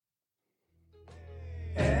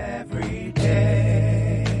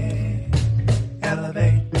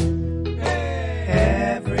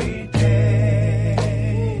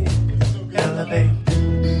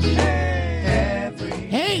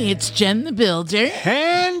It's Jen the Builder.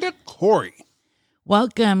 And Corey.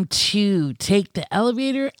 Welcome to Take the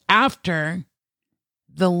Elevator after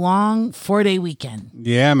the long 4-day weekend.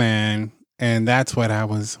 Yeah, man. And that's what I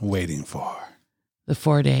was waiting for. The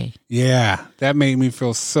 4-day. Yeah, that made me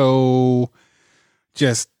feel so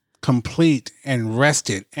just complete and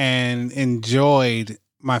rested and enjoyed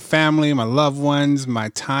my family, my loved ones, my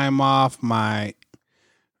time off, my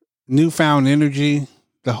newfound energy,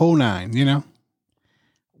 the whole nine, you know?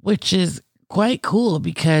 Which is quite cool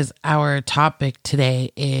because our topic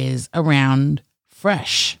today is around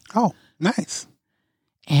fresh. Oh, nice.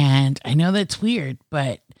 And I know that's weird,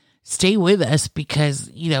 but stay with us because,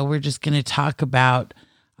 we're just going to talk about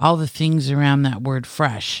all the things around that word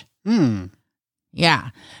fresh. Yeah.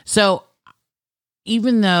 So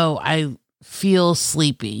even though I feel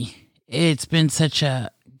sleepy, it's been such a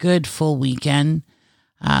good full weekend,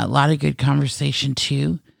 a lot of good conversation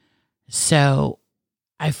too. So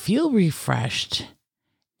I feel refreshed.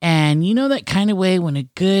 And that kind of way when a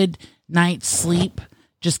good night's sleep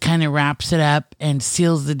just kind of wraps it up and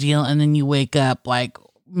seals the deal. And then you wake up like,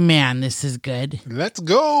 man, this is good. Let's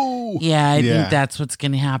go. Yeah, I think that's what's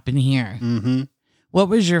going to happen here. Mm-hmm. What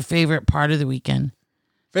was your favorite part of the weekend?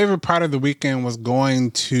 Favorite part of the weekend was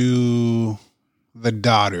going to the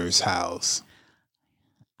daughter's house.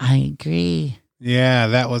 I agree. Yeah,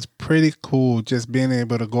 that was pretty cool. Just being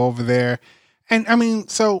able to go over there. And I mean,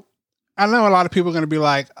 so I know a lot of people are going to be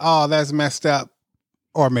like, oh, that's messed up.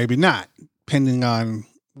 Or maybe not, depending on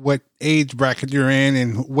what age bracket you're in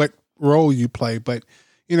and what role you play. But,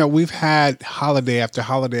 we've had holiday after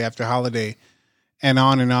holiday after holiday and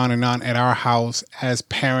on and on and on at our house as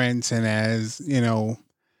parents and as,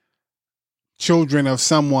 children of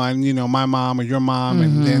someone, my mom or your mom,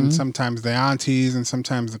 and then sometimes the aunties and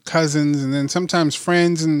sometimes the cousins and then sometimes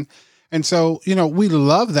friends. And so, we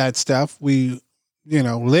love that stuff. We,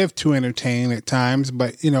 live to entertain at times,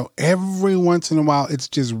 but, every once in a while, it's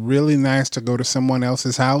just really nice to go to someone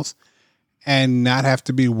else's house and not have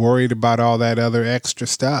to be worried about all that other extra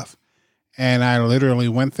stuff. And I literally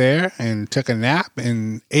went there and took a nap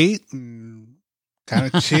and ate and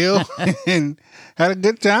kind of chilled and had a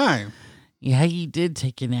good time. Yeah, you did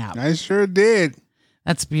take a nap. I sure did.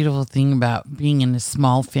 That's a beautiful thing about being in a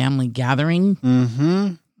small family gathering.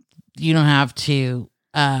 Mm-hmm. You don't have to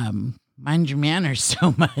mind your manners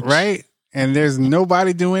so much. Right? And there's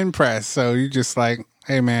nobody to impress. So you're just like,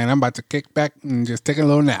 hey, man, I'm about to kick back and just take a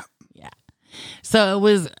little nap. Yeah. So it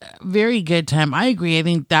was a very good time. I agree. I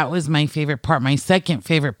think that was my favorite part. My second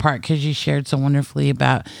favorite part, because you shared so wonderfully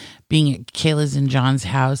about being at Kayla's and John's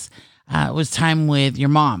house, was time with your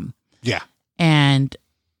mom. Yeah. And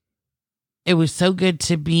it was so good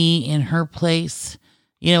to be in her place.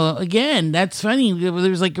 Again, that's funny. There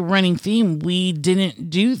was like a running theme. We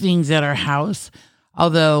didn't do things at our house,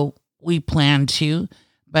 although we planned to,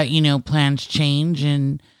 but plans change,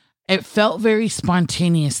 and it felt very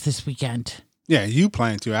spontaneous this weekend. Yeah, you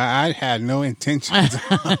planned to. I had no intentions.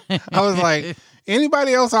 I was like,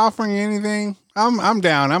 anybody else offering anything? I'm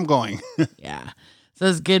down. I'm going. Yeah. So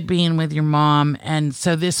it's good being with your mom. And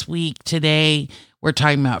so this week, today, we're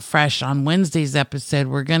talking about fresh. On Wednesday's episode,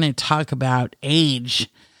 we're going to talk about age.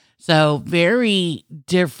 So very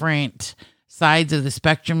different sides of the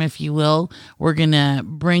spectrum, if you will. We're going to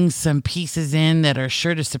bring some pieces in that are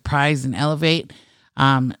sure to surprise and elevate.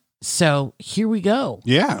 So here we go.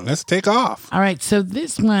 Yeah, let's take off. All right. So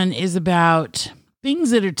this one is about things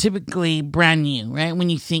that are typically brand new, right? When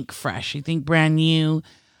you think fresh, you think brand new,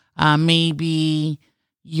 maybe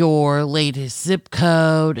your latest zip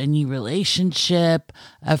code, a new relationship,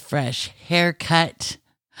 a fresh haircut.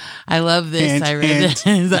 I love this. Hint, I read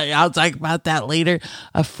this. I'll talk about that later.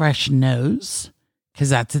 A fresh nose,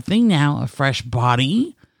 because that's a thing now. A fresh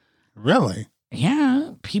body. Really?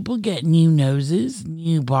 Yeah. People get new noses,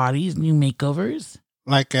 new bodies, new makeovers.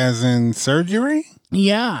 Like as in surgery?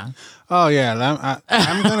 Yeah. Oh, yeah.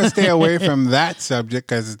 I'm going to stay away from that subject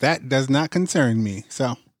because that does not concern me.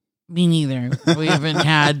 So. Me neither. We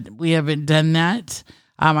haven't done that.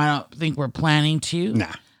 I don't think we're planning to.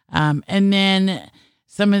 Nah. And then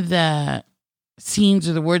some of the scenes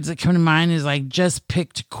or the words that come to mind is like just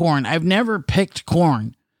picked corn. I've never picked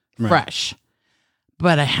corn fresh,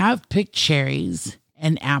 but I have picked cherries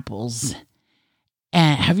and apples.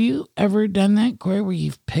 And have you ever done that, Corey, where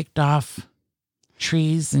you've picked off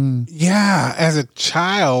trees? And yeah, as a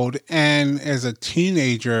child and as a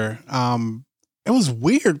teenager, it was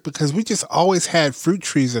weird because we just always had fruit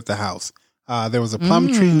trees at the house. There was a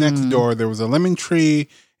plum tree next door. There was a lemon tree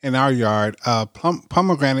in our yard, a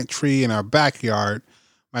pomegranate tree in our backyard.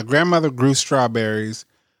 My grandmother grew strawberries.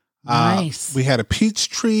 Nice. We had a peach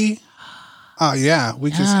tree. Oh yeah,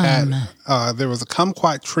 we just Yum. had. There was a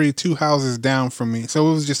kumquat tree 2 houses down from me, so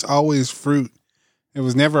it was just always fruit. It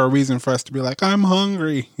was never a reason for us to be like, I'm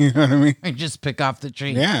hungry. You know what I mean? Or just pick off the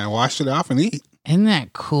tree. Yeah, wash it off and eat. Isn't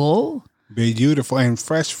that cool? Beautiful and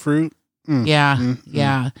fresh fruit.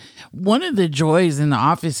 Yeah. One of the joys in the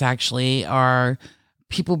office actually are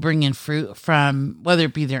people bringing fruit from whether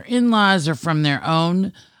it be their in-laws or from their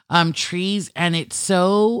own trees. And it's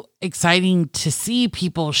so exciting to see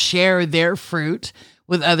people share their fruit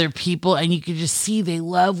with other people. And you can just see they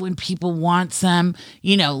love when people want some,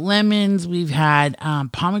 lemons. We've had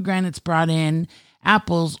pomegranates brought in,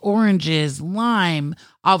 apples, oranges, lime,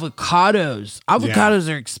 avocados.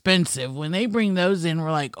 Avocados are expensive. When they bring those in,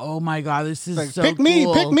 we're like, oh my God, this is Like, so pick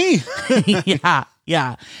cool. me.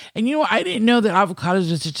 Yeah. And I didn't know that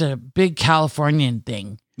avocados was such a big Californian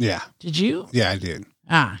thing. Yeah. Did you? Yeah, I did.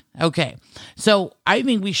 Okay. So I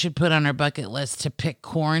think we should put on our bucket list to pick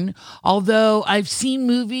corn. Although I've seen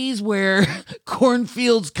movies where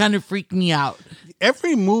cornfields kind of freak me out.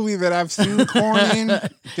 Every movie that I've seen corn in,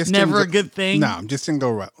 just Never a good thing. No, just didn't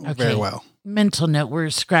go very well. Mental note: we're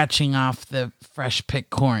scratching off the fresh picked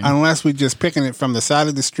corn. Unless we're just picking it from the side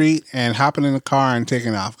of the street and hopping in the car and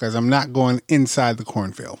taking off, because I'm not going inside the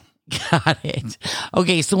cornfield. Got it.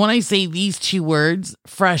 Okay, so when I say these 2 words,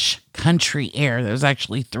 fresh country air, there's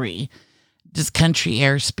actually 3. Does country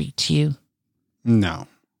air speak to you? No.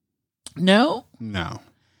 No? No.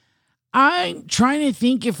 I'm trying to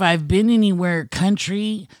think if I've been anywhere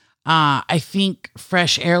country. I think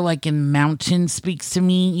fresh air, like in mountains, speaks to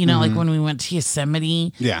me. Like when we went to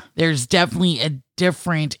Yosemite. Yeah. There's definitely a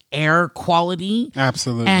different air quality.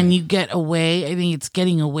 Absolutely. And you get away. I think it's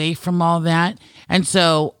getting away from all that. And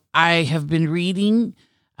so I have been reading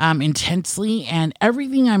intensely, and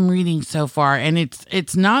everything I'm reading so far, and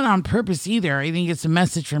it's not on purpose either. I think it's a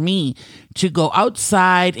message for me to go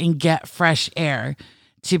outside and get fresh air,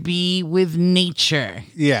 to be with nature.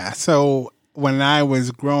 Yeah. So when I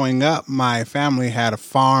was growing up, my family had a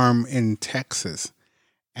farm in Texas,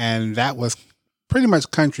 and that was pretty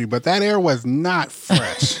much country, but that air was not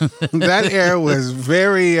fresh. That air was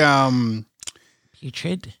very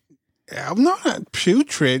putrid. Not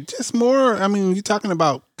putrid, just more. I mean, you're talking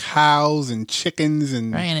about cows and chickens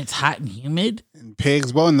and right, and it's hot and humid and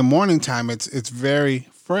pigs. Well, in the morning time, it's very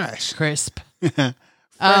fresh, crisp.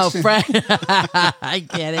 fresh. I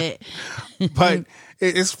get it. But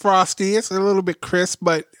it's frosty. It's a little bit crisp,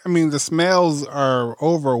 but I mean, the smells are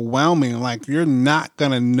overwhelming. Like, you're not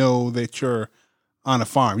gonna know that you're on a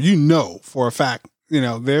farm. For a fact,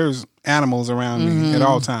 there's animals around me at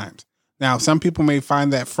all times. Now, some people may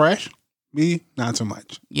find that fresh. Me, not so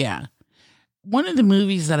much. Yeah. One of the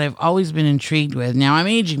movies that I've always been intrigued with, now I'm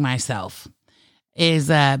aging myself, is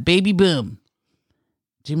Baby Boom.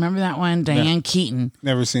 Do you remember that one? Diane Keaton.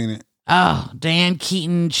 Never seen it. Oh, Diane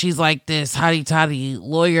Keaton. She's like this hotty-toddy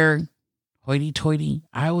lawyer. Hoity-toity.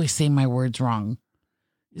 I always say my words wrong.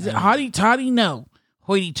 Is it hotty-toddy? No.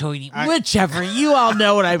 Hoity-toity. Whichever. You all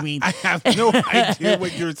know what I mean. I have no idea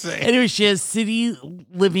what you're saying. Anyway, she has city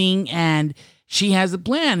living, and she has a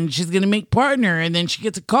plan, and she's going to make partner. And then she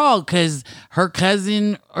gets a call because her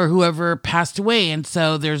cousin or whoever passed away. And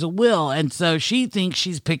so there's a will. And so she thinks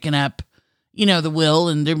she's picking up, the will,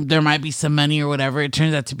 and there might be some money or whatever. It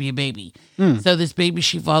turns out to be a baby. So this baby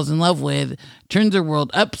she falls in love with turns her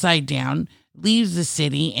world upside down, leaves the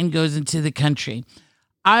city, and goes into the country.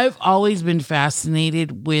 I've always been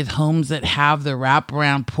fascinated with homes that have the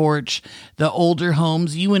wraparound porch, the older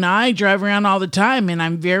homes. You and I drive around all the time, and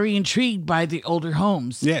I'm very intrigued by the older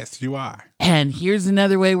homes. Yes, you are. And here's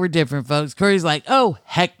another way we're different, folks. Corey's like, oh,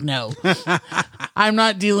 heck no. I'm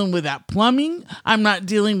not dealing with that plumbing. I'm not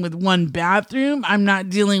dealing with one bathroom. I'm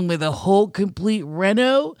not dealing with a whole complete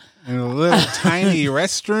reno. And little tiny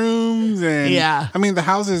restrooms. And yeah. I mean, the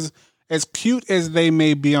houses, as cute as they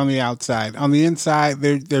may be on the outside, on the inside,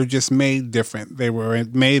 they're just made different. They were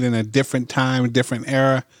made in a different time, a different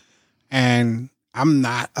era, and I'm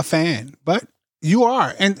not a fan. But you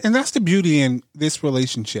are, and that's the beauty in this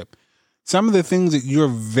relationship. Some of the things that you're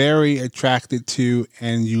very attracted to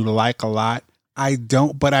and you like a lot, I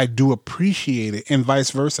don't, but I do appreciate it, and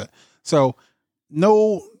vice versa. So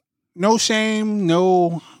no shame,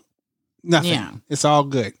 no nothing. Yeah. It's all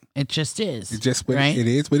good. It just is. It's just what right? it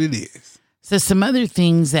is what it is. So some other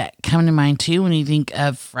things that come to mind too when you think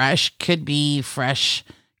of fresh could be fresh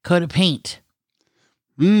coat of paint.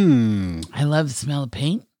 I love the smell of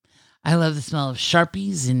paint. I love the smell of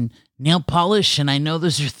Sharpies and nail polish, and I know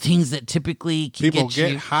those are things that typically can People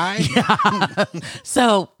get you high. Yeah.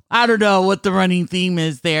 So I don't know what the running theme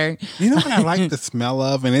is there. You know what I like the smell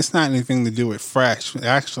of, and it's not anything to do with fresh.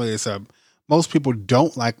 Actually, it's a most people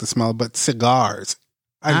don't like the smell, but cigars.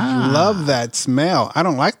 I love that smell. I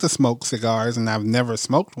don't like to smoke cigars, and I've never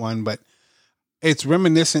smoked one, but it's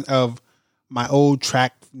reminiscent of my old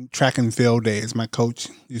track and field days. My coach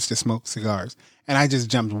used to smoke cigars, and I just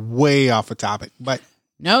jumped way off a topic. But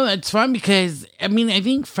no, that's fun because, I mean, I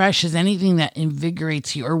think fresh is anything that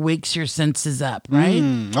invigorates you or wakes your senses up, right?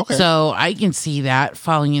 Okay. So I can see that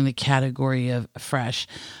falling in the category of fresh.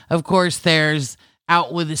 Of course, there's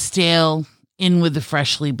out with the stale, in with the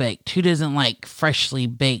freshly baked. Who doesn't like freshly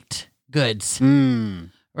baked goods?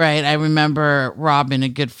 Right. I remember Robin, a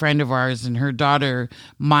good friend of ours, and her daughter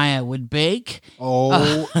Maya would bake.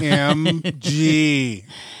 OMG.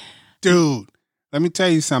 Dude, let me tell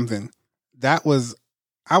you something. I was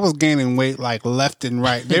gaining weight like left and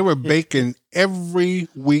right. They were baking every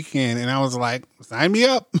weekend, and I was like, sign me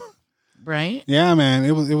up. Right? Yeah, man.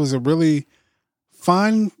 It was a really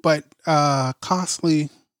fun but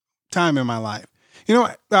costly time in my life. You know,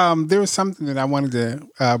 there was something that I wanted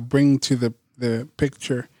to bring to the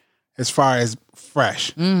picture as far as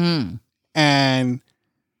fresh. Mm-hmm. And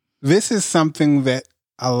this is something that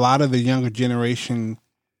a lot of the younger generation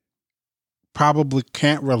probably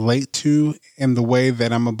can't relate to in the way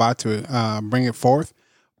that I'm about to bring it forth.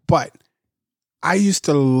 But I used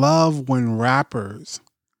to love when rappers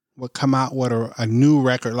would come out with a new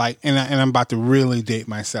record, like, and I'm about to really date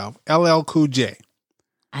myself. LL Cool J.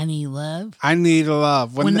 I need love. I need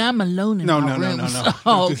love. When I'm alone in my room. No.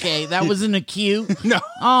 Oh, okay, that wasn't a cue. No.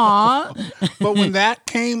 Aw. But when that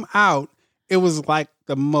came out, it was like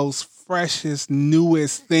the most freshest,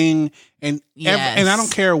 newest thing. And and I don't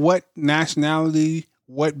care what nationality,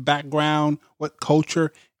 what background, what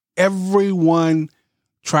culture, everyone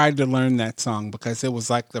tried to learn that song because it was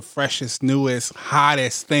like the freshest, newest,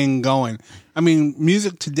 hottest thing going. I mean,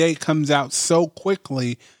 music today comes out so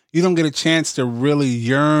quickly, you don't get a chance to really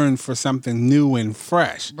yearn for something new and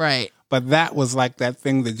fresh. Right. But that was like that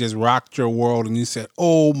thing that just rocked your world, and you said,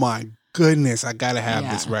 oh my goodness, I got to have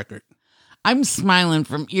this record. I'm smiling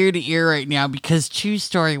from ear to ear right now because, true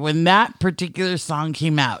story, when that particular song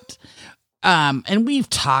came out, and we've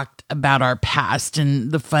talked about our past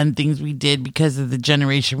and the fun things we did because of the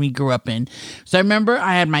generation we grew up in. So I remember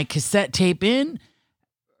I had my cassette tape in,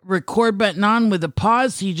 record button on with a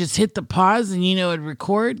pause. So you just hit the pause and it'd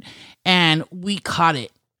record, and we caught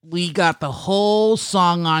it. We got the whole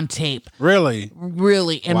song on tape. Really?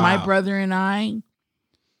 And my brother and I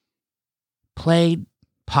played,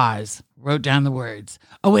 pause, wrote down the words.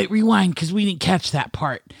 Oh, wait, rewind, because we didn't catch that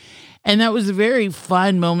part. And that was a very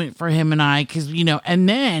fun moment for him and I, because, and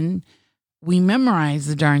then we memorized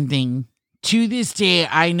the darn thing. To this day,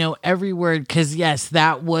 I know every word because, yes,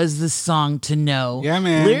 that was the song to know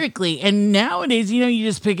lyrically. And nowadays, you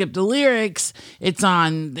just pick up the lyrics. It's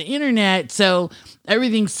on the internet. So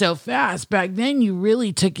everything's so fast. Back then, you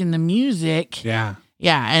really took in the music. Yeah.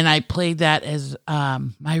 Yeah, and I played that as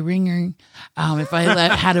my ringer. If I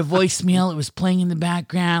had a voicemail, it was playing in the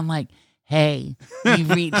background like, hey, we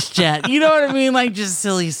reached Jet. You know what I mean? Like just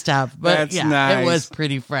silly stuff. But that's nice. It was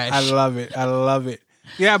pretty fresh. I love it.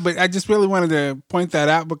 Yeah, but I just really wanted to point that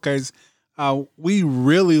out because we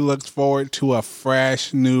really looked forward to a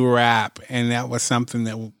fresh new rap, and that was something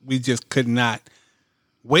that we just could not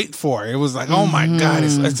wait for. It was like, oh my God,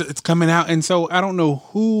 it's coming out. And so I don't know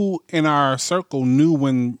who in our circle knew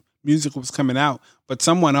when music was coming out, but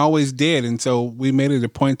someone always did. And so we made it a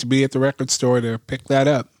point to be at the record store to pick that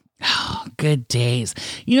up. Oh, good days.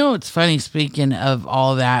 It's funny, speaking of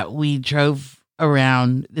all that, we drove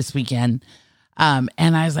around this weekend. And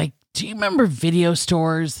I was like, do you remember video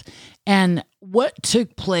stores and what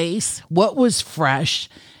took place? What was fresh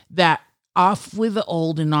that off with the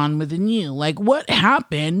old and on with the new? Like what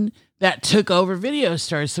happened that took over video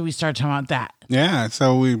stores? So we started talking about that. Yeah.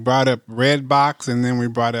 So we brought up Redbox, and then we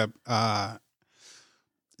brought up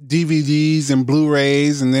DVDs and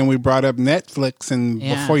Blu-rays, and then we brought up Netflix. And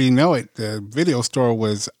before you know it, the video store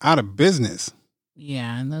was out of business.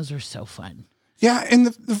 Yeah. And those were so fun. Yeah, and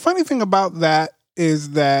the funny thing about that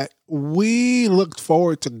is that we looked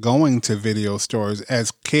forward to going to video stores as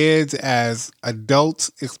kids, as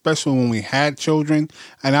adults, especially when we had children.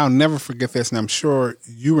 And I'll never forget this, and I'm sure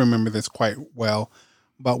you remember this quite well,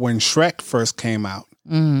 but when Shrek first came out,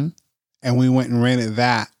 and we went and rented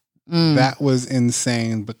that, that was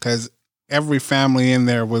insane because every family in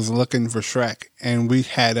there was looking for Shrek, and we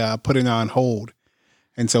had put it on hold.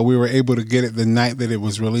 And so we were able to get it the night that it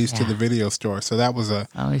was released to the video store. So that was a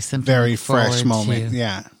very fresh moment.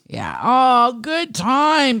 Yeah. Yeah. Oh, good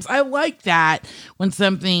times. I like that when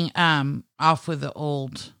something off with the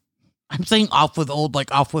old, I'm saying off with old,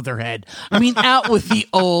 like off with her head. I mean, out with the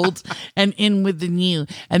old and in with the new.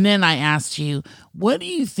 And then I asked you, what do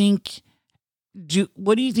you think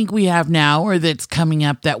we have now or that's coming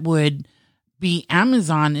up that would be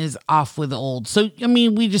Amazon is off with the old? So, I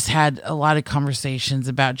mean, we just had a lot of conversations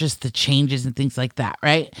about just the changes and things like that,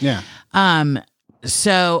 right? Yeah.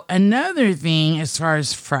 So another thing as far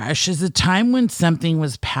as fresh is a time when something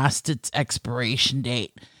was past its expiration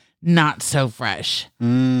date. Not so fresh.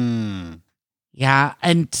 Yeah.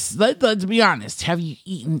 And let's be honest. Have you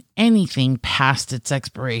eaten anything past its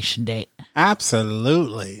expiration date?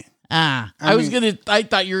 Absolutely. I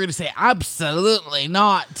thought you were going to say absolutely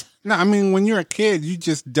not. No, I mean, when you're a kid, you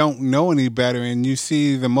just don't know any better. And you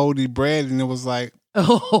see the moldy bread and it was like,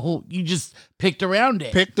 oh, you just picked around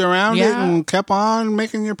it and kept on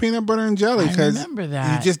making your peanut butter and jelly. I remember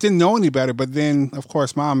that. You just didn't know any better. But then, of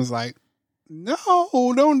course, mom is like, no,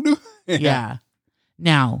 don't do it. Yeah.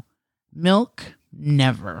 Now, milk,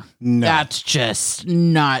 never. No. That's just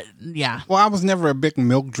not, yeah. Well, I was never a big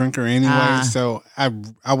milk drinker anyway, so I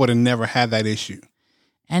would have never had that issue.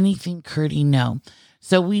 Anything curdy, no.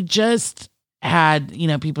 So we just had,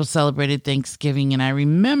 people celebrated Thanksgiving, and I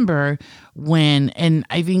remember and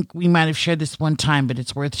I think we might have shared this one time, but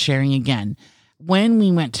it's worth sharing again. When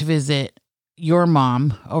we went to visit your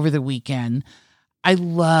mom over the weekend, I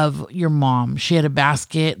love your mom. She had a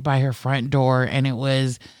basket by her front door, and it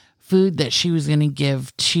was food that she was going to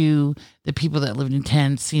give to the people that lived in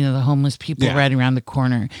tents, the homeless people right around the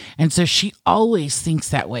corner. And so she always thinks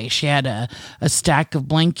that way. She had a stack of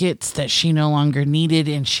blankets that she no longer needed,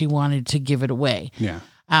 and she wanted to give it away. Yeah.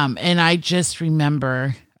 And I just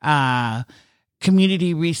remember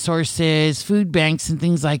community resources, food banks, and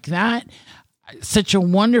things like that. Such a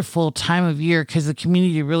wonderful time of year because the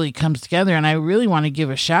community really comes together. And I really want to give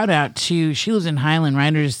a shout out to, she lives in Highland,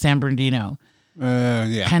 right? Or San Bernardino?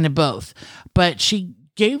 Yeah. Kind of both. But she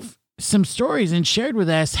gave some stories and shared with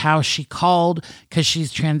us how she called because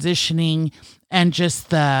she's transitioning, and just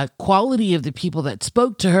the quality of the people that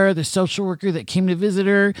spoke to her, the social worker that came to visit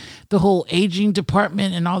her, the whole aging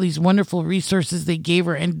department, and all these wonderful resources they gave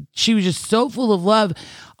her. And she was just so full of love.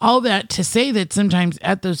 All that to say that sometimes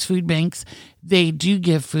at those food banks, they do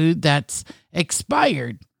give food that's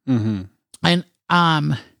expired. Mm-hmm.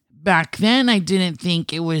 And back then, I didn't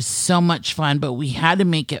think it was so much fun, but we had to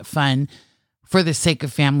make it fun for the sake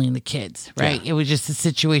of family and the kids, right? Yeah. It was just the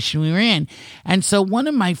situation we were in. And so one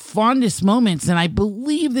of my fondest moments, and I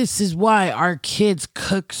believe this is why our kids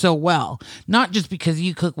cook so well, not just because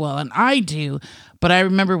you cook well and I do, but I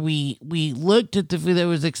remember we looked at the food that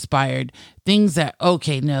was expired, things that,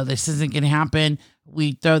 okay, no, this isn't going to happen.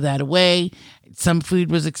 We throw that away. Some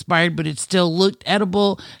food was expired, but it still looked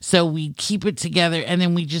edible. So we keep it together, and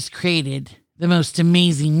then we just created the most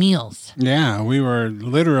amazing meals. Yeah, we were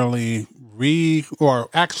literally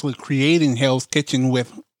actually creating Hell's Kitchen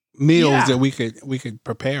with meals that we could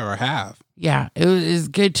prepare or have. Yeah, it was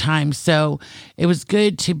good time. So it was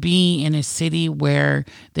good to be in a city where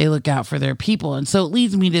they look out for their people. And so it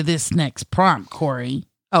leads me to this next prompt, Corey.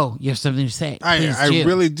 Oh, you have something to say? I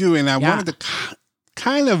really do. And I wanted to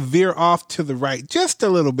kind of veer off to the right just a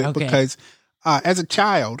little bit because as a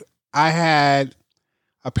child, I had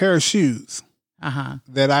a pair of shoes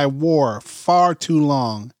that I wore far too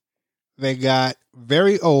long. They got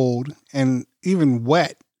very old and even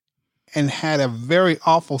wet and had a very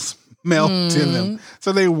awful smell to them.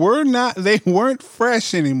 So they weren't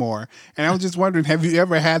fresh anymore. And I was just wondering, have you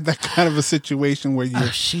ever had that kind of a situation where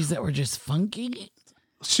your shoes that were just funky?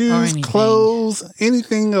 Shoes, clothes,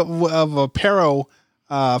 anything of apparel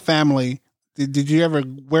family. Did you ever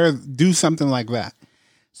do something like that?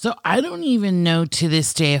 So I don't even know to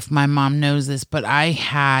this day if my mom knows this, but I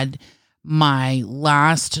had my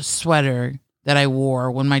last sweater that I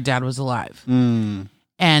wore when my dad was alive.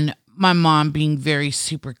 And my mom being very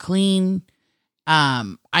super clean,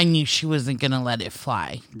 I knew she wasn't going to let it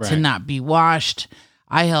fly to not be washed.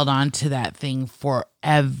 I held on to that thing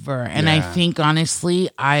forever. And I think, honestly,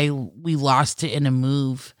 we lost it in a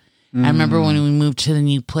move. I remember when we moved to the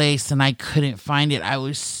new place and I couldn't find it. I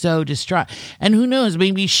was so distraught. And who knows,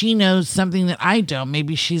 maybe she knows something that I don't.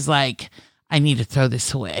 Maybe she's like, I need to throw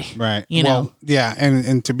this away. Right. You know? Yeah.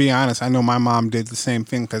 And to be honest, I know my mom did the same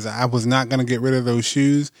thing because I was not going to get rid of those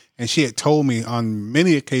shoes. And she had told me on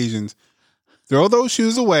many occasions, throw those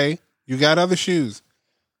shoes away. You got other shoes.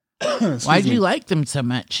 Why do you like them so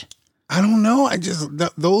much? I don't know.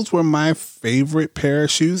 Those were my favorite pair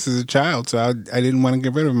of shoes as a child. So I didn't want to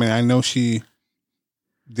get rid of them. And I know she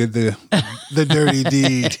did the dirty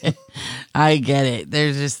deed. I get it.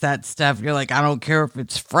 There's just that stuff. You're like, I don't care if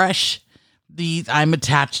it's fresh. I'm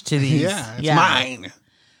attached to these. Yeah, it's mine.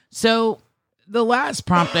 So the last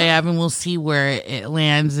prompt I have, and we'll see where it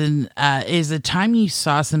lands, and is a time you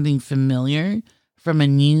saw something familiar from a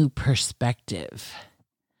new perspective.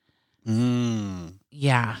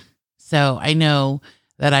 Yeah. So I know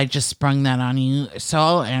that I just sprung that on you, so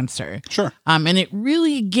I'll answer. Sure. And it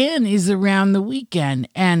really, again, is around the weekend.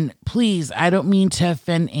 And please, I don't mean to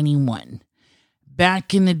offend anyone.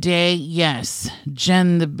 Back in the day, yes,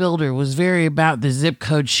 Jen the builder was very about the zip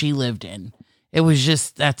code she lived in. It was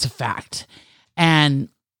just, that's a fact. And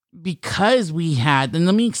because we had, and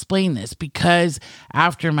let me explain this, because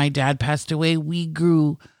after my dad passed away, we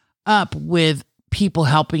grew up with people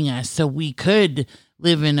helping us so we could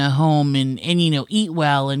live in a home and eat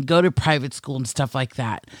well and go to private school and stuff like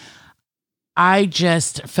that. I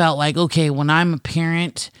just felt like, okay, when I'm a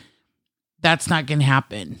parent, that's not going to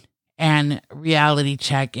happen. And reality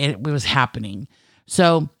check, it was happening.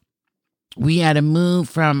 So we had to move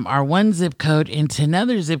from our one zip code into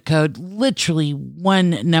another zip code, literally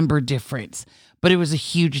one number difference. But it was a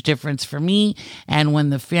huge difference for me. And when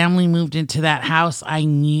the family moved into that house, I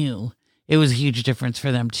knew it was a huge difference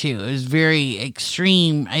for them too. It was very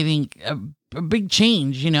extreme, I think, a big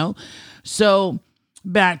change, So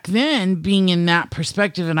back then, being in that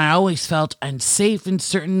perspective, and I always felt unsafe in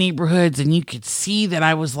certain neighborhoods, and you could see that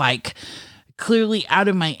I was like clearly out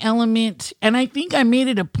of my element. And I think I made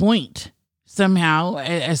it a point somehow,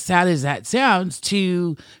 as sad as that sounds,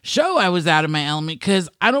 to show I was out of my element because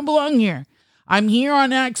I don't belong here. I'm here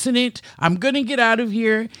on accident. I'm going to get out of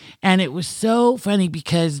here. And it was so funny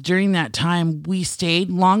because during that time, we stayed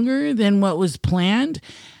longer than what was planned.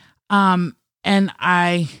 And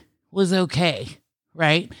I was okay,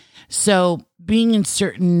 right? So being in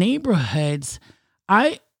certain neighborhoods,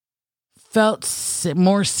 I felt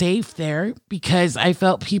more safe there because I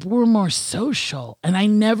felt people were more social. And I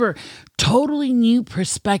never totally new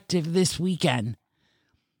perspective this weekend.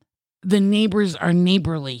 The neighbors are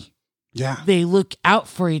neighborly. Yeah. They look out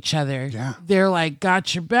for each other. Yeah. They're like,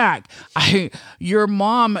 got your back. Your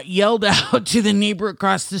mom yelled out to the neighbor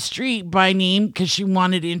across the street by name because she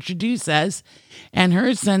wanted to introduce us. And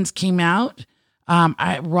her sons came out.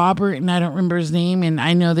 Robert, and I don't remember his name. And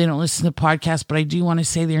I know they don't listen to the podcast, but I do want to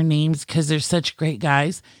say their names because they're such great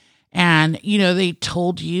guys. And, they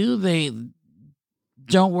told you they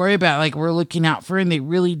don't worry about like we're looking out for, and they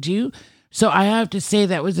really do. So I have to say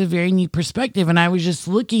that was a very neat perspective. And I was just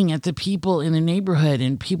looking at the people in the neighborhood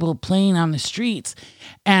and people playing on the streets,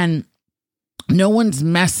 and no one's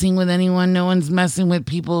messing with anyone. No one's messing with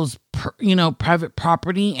people's, private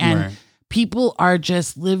property. And right. People are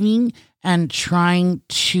just living and trying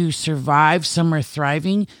to survive. Some are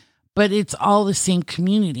thriving, but it's all the same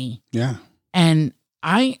community. Yeah. And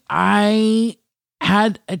I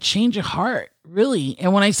had a change of heart. Really.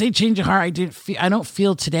 And when I say change of heart, I don't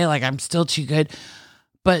feel today like I'm still too good,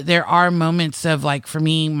 but there are moments of like, for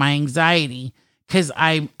me, my anxiety, because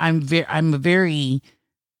I'm a very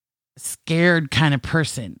scared kind of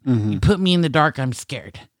person. Mm-hmm. You put me in the dark, I'm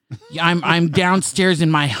scared. I'm downstairs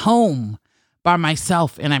in my home by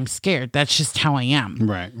myself and I'm scared. That's just how I am.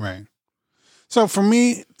 Right. So for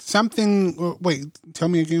me, wait, tell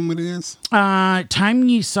me again what it is. Time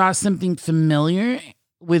you saw something familiar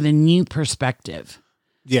with a new perspective.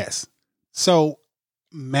 Yes. So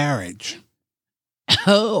marriage.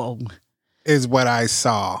 Oh. Is what I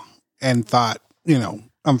saw and thought,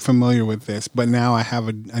 I'm familiar with this, but now I have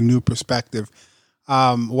a new perspective.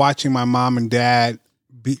 Watching my mom and dad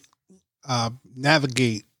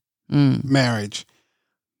navigate marriage.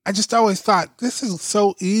 I just always thought this is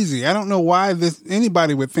so easy. I don't know why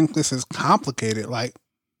anybody would think this is complicated. Like,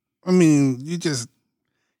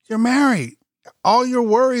 you're married. All your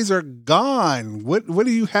worries are gone. What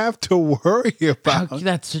do you have to worry about?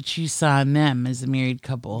 That's what you saw in them as a married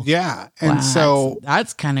couple. Yeah. And so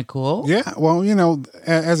that's kind of cool. Yeah. Well,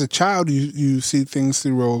 as a child, you see things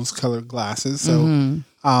through rose-colored glasses. So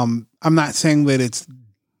I'm not saying that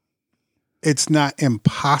it's not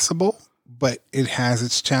impossible, but it has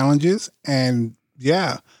its challenges. And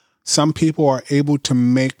yeah, some people are able to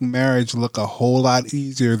make marriage look a whole lot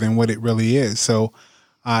easier than what it really is. So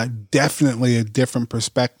definitely a different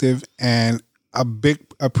perspective and a big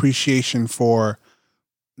appreciation for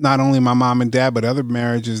not only my mom and dad, but other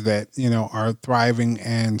marriages that, are thriving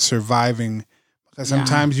and surviving. Because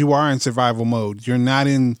sometimes you are in survival mode. You're not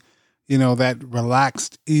in, that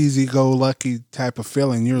relaxed, easy-go-lucky type of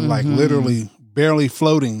feeling. You're like literally barely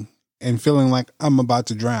floating and feeling like I'm about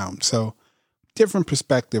to drown. So different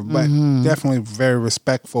perspective, but definitely very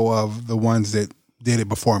respectful of the ones that did it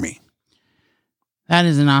before me. That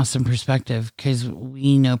is an awesome perspective because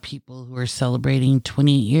we know people who are celebrating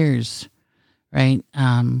 28 years, right?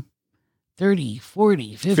 30 30,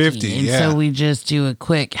 40, 50. 50, and yeah. so we just do a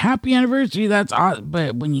quick happy anniversary. That's awesome.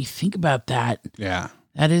 But when you think about that, Yeah.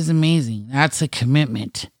 that is amazing. That's a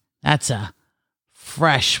commitment. That's a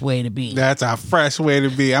fresh way to be. That's a fresh way to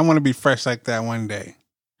be. I want to be fresh like that one day.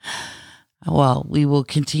 Well, we will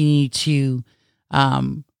continue to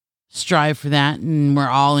strive for that, and we're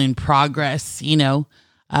all in progress, you know.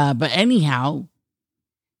 But anyhow,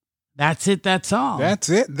 that's it. That's all. That's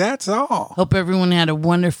it. That's all. Hope everyone had a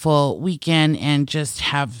wonderful weekend and just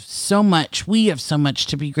have so much. We have so much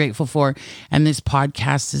to be grateful for. And this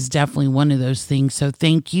podcast is definitely one of those things. So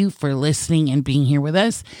thank you for listening and being here with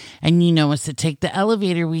us. And you know us to take the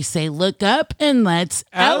elevator. We say, look up and let's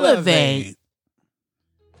elevate.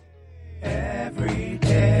 Every